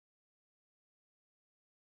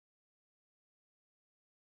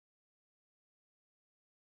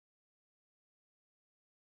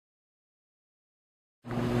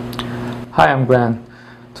Hi, I'm Glenn.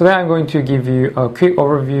 Today I'm going to give you a quick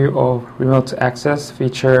overview of remote access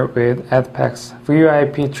feature with Addpac's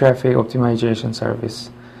VoIP Traffic Optimization service.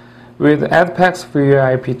 With Addpac's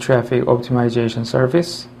VoIP Traffic Optimization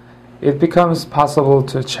service, it becomes possible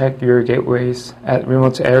to check your gateways at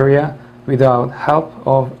remote area without help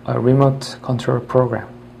of a remote control program.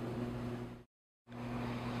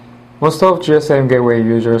 Most of GSM gateway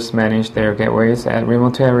users manage their gateways at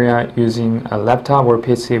remote area using a laptop or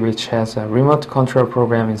PC which has a remote control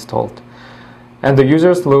program installed. And the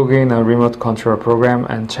users log in a remote control program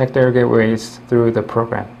and check their gateways through the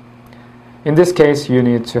program. In this case, you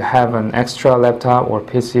need to have an extra laptop or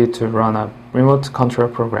PC to run a remote control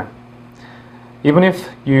program. Even if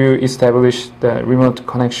you establish the remote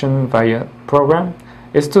connection via program,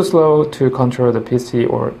 it's too slow to control the PC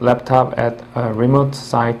or laptop at a remote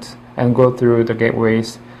site and go through the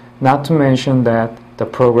gateways, not to mention that the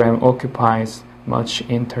program occupies much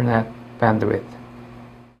internet bandwidth.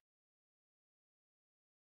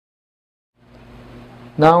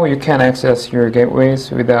 Now you can access your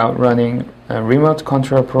gateways without running a remote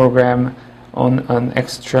control program on an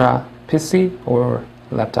extra PC or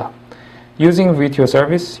laptop. Using VTO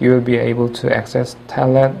service, you will be able to access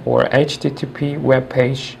Telnet or HTTP web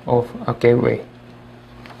page of a gateway.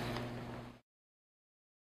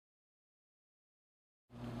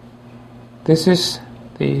 This is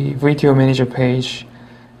the VTO Manager page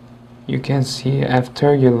you can see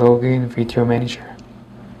after you log in VTO Manager.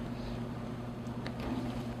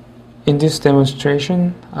 In this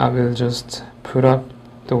demonstration, I will just put up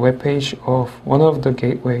the web page of one of the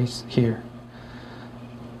gateways here.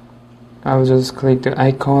 I will just click the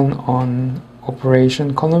icon on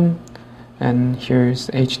operation column, and here is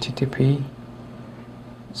HTTP.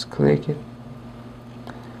 Just click it.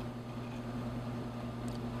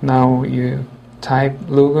 Now you type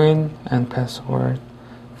login and password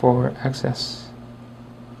for access.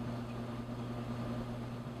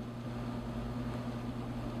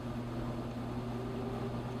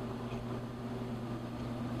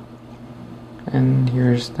 And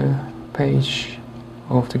here's the page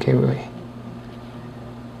of the gateway.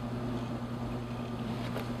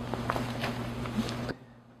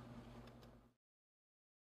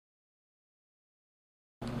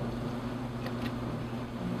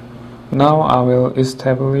 Now I will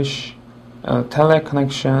establish a Telnet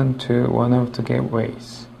connection to one of the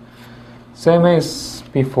gateways. Same as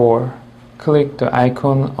before, click the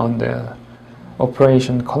icon on the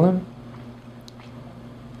operation column,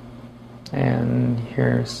 and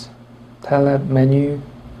here's Telnet menu.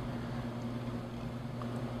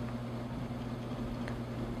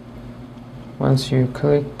 Once you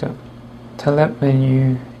click the Telnet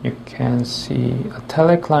menu, you can see a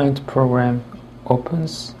Telnet client program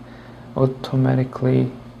opens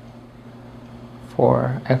automatically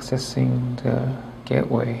for accessing the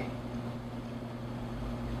gateway.